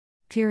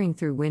Peering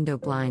through window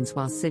blinds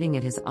while sitting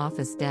at his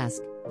office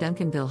desk,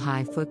 Duncanville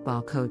High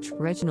football coach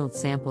Reginald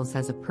Samples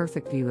has a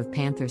perfect view of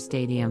Panther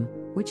Stadium,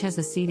 which has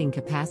a seating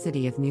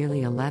capacity of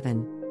nearly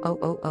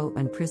 11,000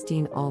 and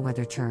pristine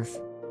all-weather turf.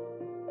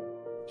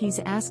 He's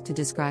asked to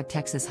describe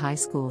Texas high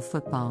school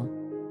football.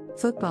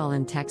 Football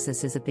in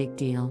Texas is a big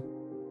deal.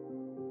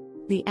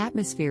 The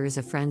atmosphere is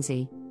a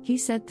frenzy, he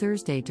said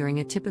Thursday during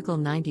a typical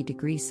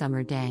 90-degree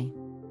summer day.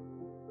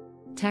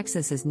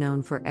 Texas is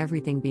known for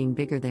everything being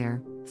bigger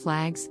there: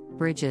 flags,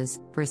 bridges,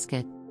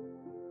 brisket.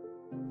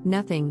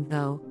 Nothing,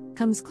 though,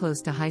 comes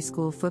close to high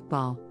school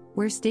football,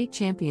 where state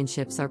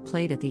championships are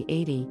played at the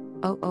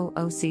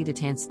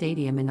AT&T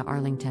Stadium in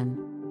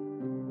Arlington.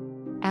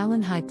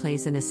 Allen High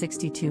plays in a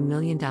 $62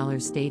 million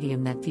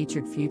stadium that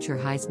featured future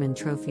Heisman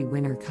Trophy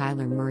winner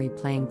Kyler Murray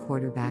playing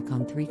quarterback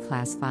on 3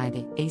 Class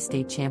 5A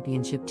state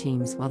championship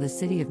teams, while the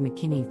city of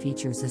McKinney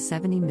features a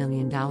 $70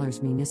 million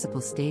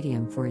municipal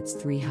stadium for its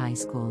 3 high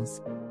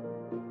schools.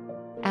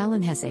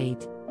 Allen has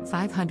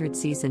 8,500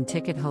 season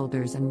ticket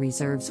holders and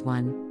reserves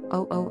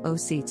 1,000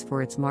 seats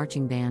for its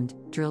marching band,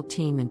 drill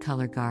team and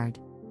color guard.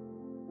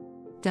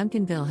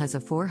 Duncanville has a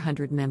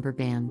 400-member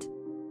band.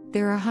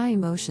 There are high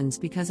emotions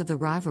because of the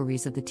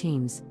rivalries of the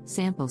teams,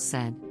 Samples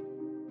said.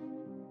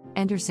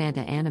 Enter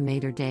Santa Ana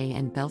Mater Dei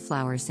and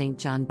Bellflower St.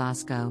 John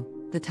Bosco,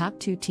 the top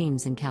 2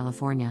 teams in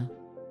California.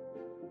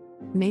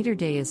 Mater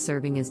Dei is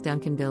serving as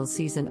Duncanville's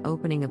season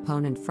opening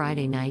opponent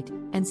Friday night,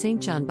 and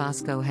St. John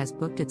Bosco has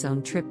booked its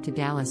own trip to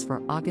Dallas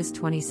for August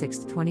 26,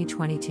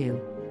 2022,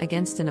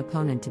 against an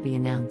opponent to be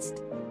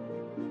announced.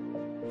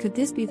 Could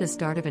this be the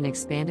start of an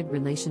expanded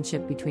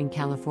relationship between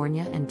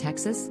California and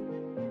Texas?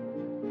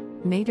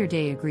 Mater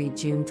Dei agreed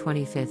June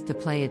 25 to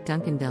play at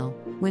Duncanville,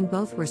 when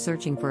both were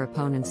searching for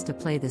opponents to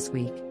play this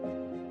week.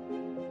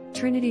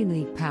 Trinity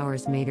League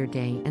powers Mater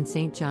Dei and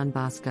St. John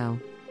Bosco,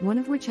 one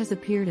of which has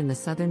appeared in the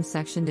Southern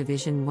Section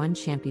Division I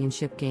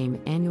championship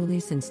game annually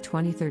since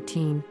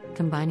 2013,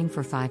 combining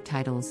for 5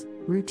 titles,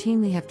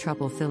 routinely have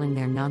trouble filling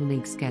their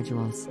non-league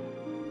schedules.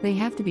 They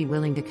have to be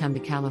willing to come to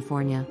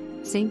California,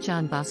 St.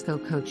 John Bosco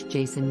coach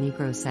Jason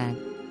Negro said.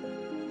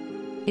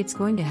 It's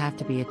going to have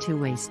to be a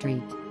two-way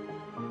street.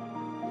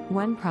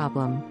 One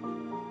problem.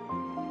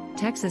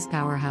 Texas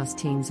powerhouse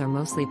teams are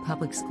mostly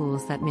public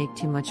schools that make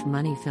too much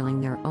money filling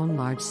their own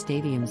large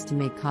stadiums to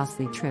make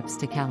costly trips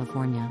to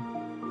California.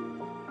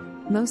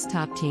 Most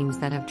top teams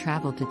that have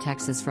traveled to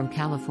Texas from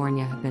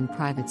California have been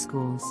private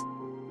schools.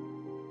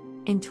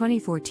 In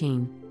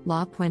 2014,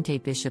 Puente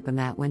Bishop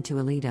Amat went to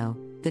Aledo,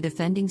 the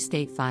defending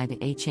state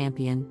 5A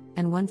champion,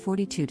 and won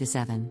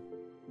 42-7.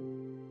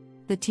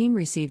 The team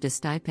received a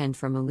stipend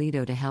from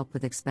Aledo to help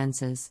with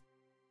expenses.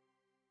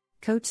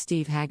 Coach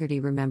Steve Hagerty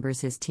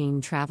remembers his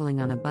team traveling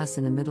on a bus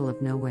in the middle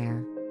of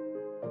nowhere.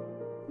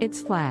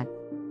 It's flat.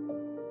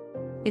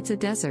 It's a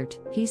desert,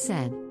 he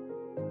said.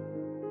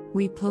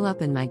 We pull up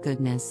and my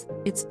goodness,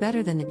 it's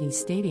better than any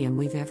stadium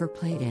we've ever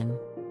played in.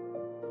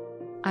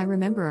 I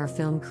remember our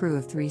film crew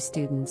of 3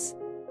 students.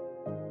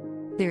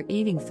 They're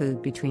eating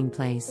food between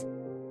plays.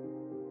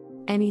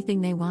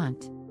 Anything they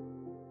want.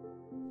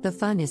 The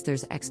fun is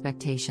there's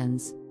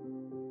expectations.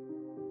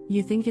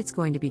 You think it's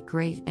going to be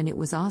great, and it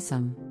was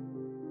awesome.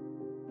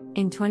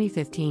 In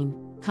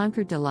 2015,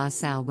 Concord De La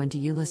Salle went to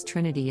Euless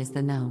Trinity as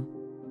the No.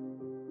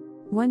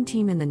 1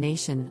 team in the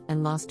nation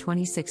and lost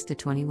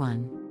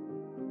 26-21.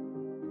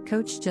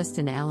 Coach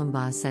Justin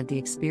Alumbaugh said the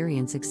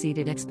experience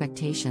exceeded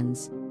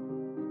expectations.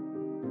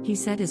 He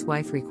said his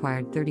wife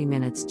required 30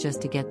 minutes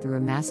just to get through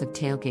a massive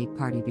tailgate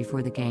party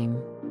before the game.